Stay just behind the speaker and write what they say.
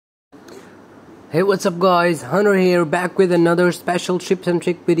Hey, what's up guys, Hunter here, back with another special tips and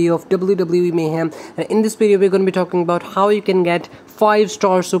trick video of WWE Mayhem. And in this video we're going to be talking about how you can get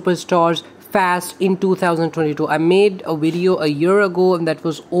 5-star superstars fast in 2022. I made a video a year ago and that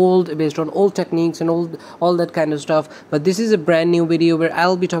was old, based on old techniques and all that kind of stuff, but this is a brand new video where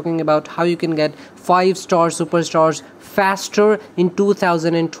I'll be talking about how you can get 5-star superstars faster in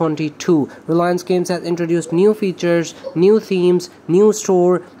 2022. Reliance Games has introduced new features, new themes, new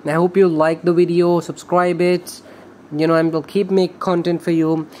store. I hope you like the video, subscribe it, and we'll keep make content for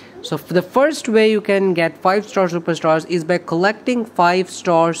you. So for the first way you can get 5-star superstars is by collecting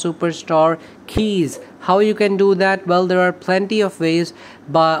 5-star superstar keys. How you can do that? Well, there are plenty of ways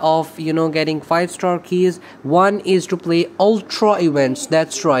of getting 5-star keys. One is to play ultra events.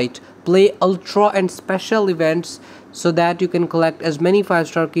 That's right, play ultra and special events so that you can collect as many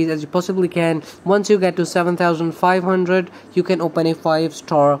 5-star keys as you possibly can. Once you get to 7,500, you can open a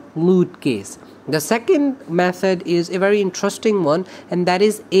 5-star loot case. The second method is a very interesting one, and that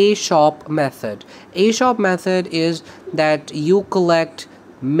is a shop method. A shop method is that you collect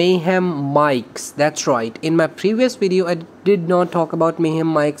Mayhem mics. That's right, in my previous video I did not talk about Mayhem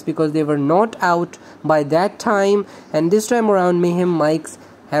mics because they were not out by that time, and this time around Mayhem mics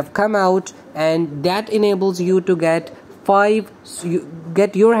have come out, and that enables you to get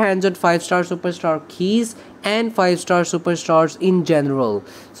your hands on 5-star superstar keys and 5-star superstars in general.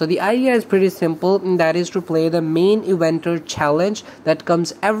 So the idea is pretty simple, and that is to play the main eventer challenge that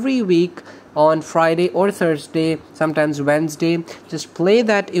comes every week on Friday or Thursday, sometimes Wednesday. Just play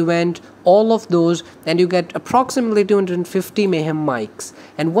that event, all of those, and you get approximately 250 Mayhem mics.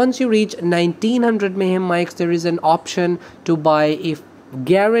 And once you reach 1900 Mayhem mics, there is an option to buy a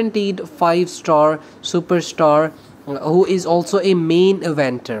guaranteed 5-star superstar who is also a main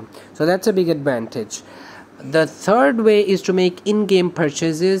eventer. So that's a big advantage. The third way is to make in-game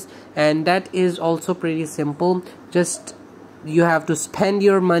purchases, and that is also pretty simple. Just you have to spend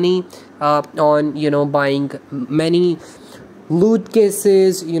your money on buying many loot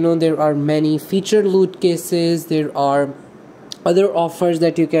cases. There are many featured loot cases, there are other offers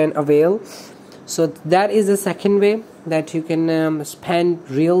that you can avail. So that is the second way that you can spend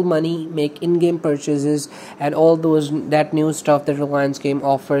real money, make in-game purchases, and all that new stuff that Reliance Game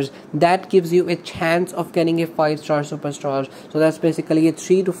offers. That gives you a chance of getting a 5-star superstar. So that's basically a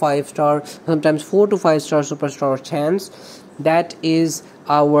 3 to 5-star, sometimes 4 to 5-star superstar chance. That is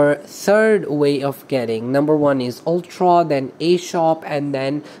our third way of getting. Number one is ultra, then a shop, and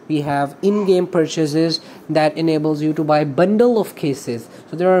then we have in-game purchases that enables you to buy bundle of cases.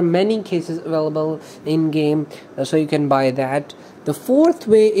 So there are many cases available in game, so you can buy that. The fourth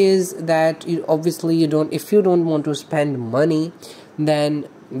way is that if you don't want to spend money, then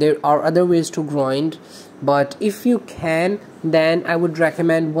there are other ways to grind. But if you can, then I would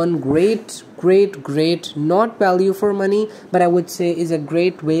recommend one great, not value for money, but I would say is a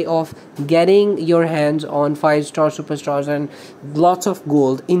great way of getting your hands on 5-star superstars and lots of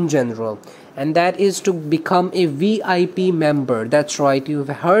gold in general. And that is to become a VIP member. That's right, you've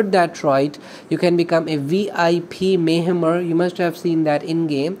heard that right. You can become a VIP Mayhemmer. You must have seen that in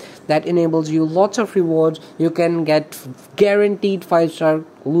game. That enables you lots of rewards. You can get guaranteed 5-star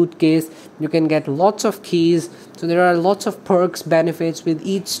loot case. You can get lots of keys. So there are lots of perks, benefits. With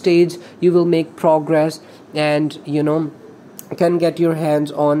each stage you will make progress, and can get your hands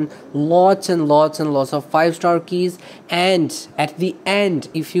on lots and lots of 5-star keys. And at the end,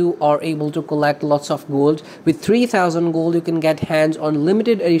 if you are able to collect lots of gold, with 3000 gold you can get hands on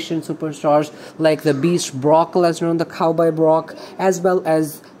limited edition superstars like the Beast Brock Lesnar, the Cowboy Brock, as well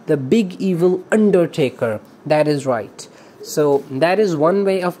as the Big Evil Undertaker. That is right. So that is one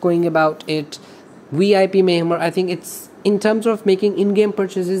way of going about it. VIP Mayhemmer, I think it's, in terms of making in-game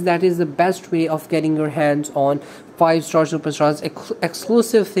purchases, that is the best way of getting your hands on 5-star superstars,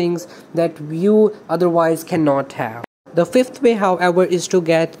 exclusive things that you otherwise cannot have. The fifth way, however, is to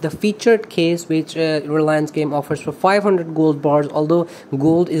get the featured case, which Reliance Game offers for 500 gold bars. Although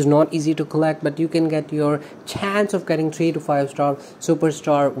gold is not easy to collect, but you can get your chance of getting 3 to 5-star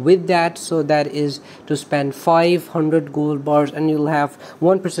superstar with that. So that is to spend 500 gold bars, and you'll have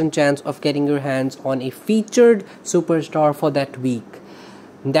 1% chance of getting your hands on a featured superstar for that week.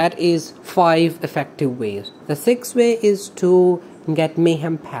 That is 5 effective ways. The sixth way is to get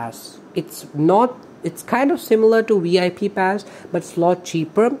Mayhem Pass. It's kind of similar to VIP Pass, but it's a lot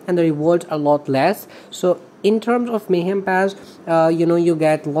cheaper and the rewards are a lot less. So in terms of Mayhem Pass, you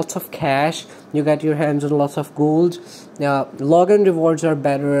get lots of cash, you get your hands on lots of gold, login rewards are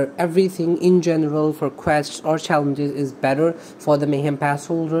better, everything in general for quests or challenges is better for the Mayhem Pass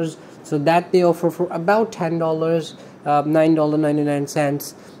holders. So that they offer for about $10,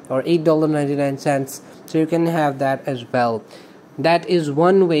 $9.99 or $8.99. So you can have that as well. That is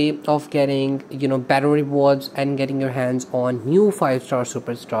one way of getting, you know, better rewards and getting your hands on new 5-star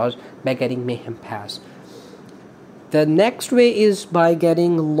superstars by getting Mayhem Pass. The next way is by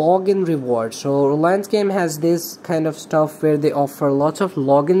getting login rewards. So Reliance Game has this kind of stuff where they offer lots of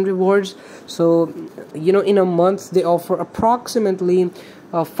login rewards. So, you know, in a month they offer approximately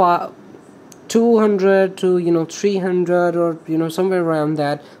 200 to, you know, 300, or, you know, somewhere around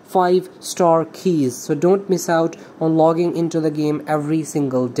that 5-star keys. So don't miss out on logging into the game every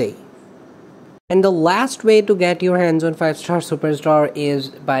single day. And the last way to get your hands on 5-star superstar is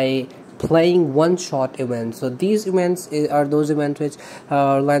by playing one-shot events. So these events are those events which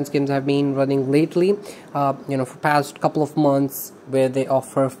Reliance Games have been running lately, you know, for past couple of months, where they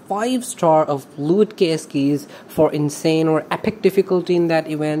offer 5-star of loot case keys for insane or epic difficulty in that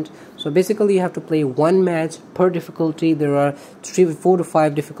event. So basically you have to play one match per difficulty. There are 4 to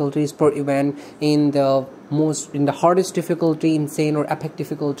 5 difficulties per event. In the hardest difficulty, insane or epic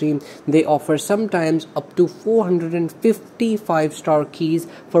difficulty, they offer sometimes up to 450 5-star keys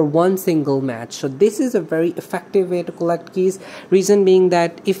for one single match. So this is a very effective way to collect keys. Reason being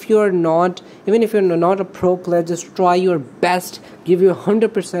that if you're not, even if you're not a pro player, just try your best, give you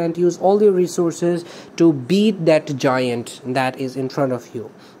 100%, use all your resources to beat that giant that is in front of you.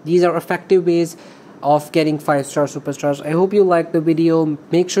 These are effective ways of getting 5-star superstars. I hope you liked the video.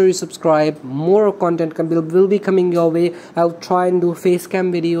 Make sure you subscribe. More content will be coming your way. I'll try and do face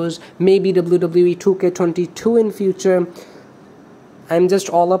cam videos, maybe WWE 2K22 in future. I'm just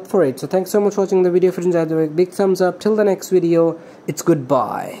all up for it. So thanks so much for watching the video. If you enjoyed the big thumbs up. Till the next video, it's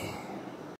goodbye.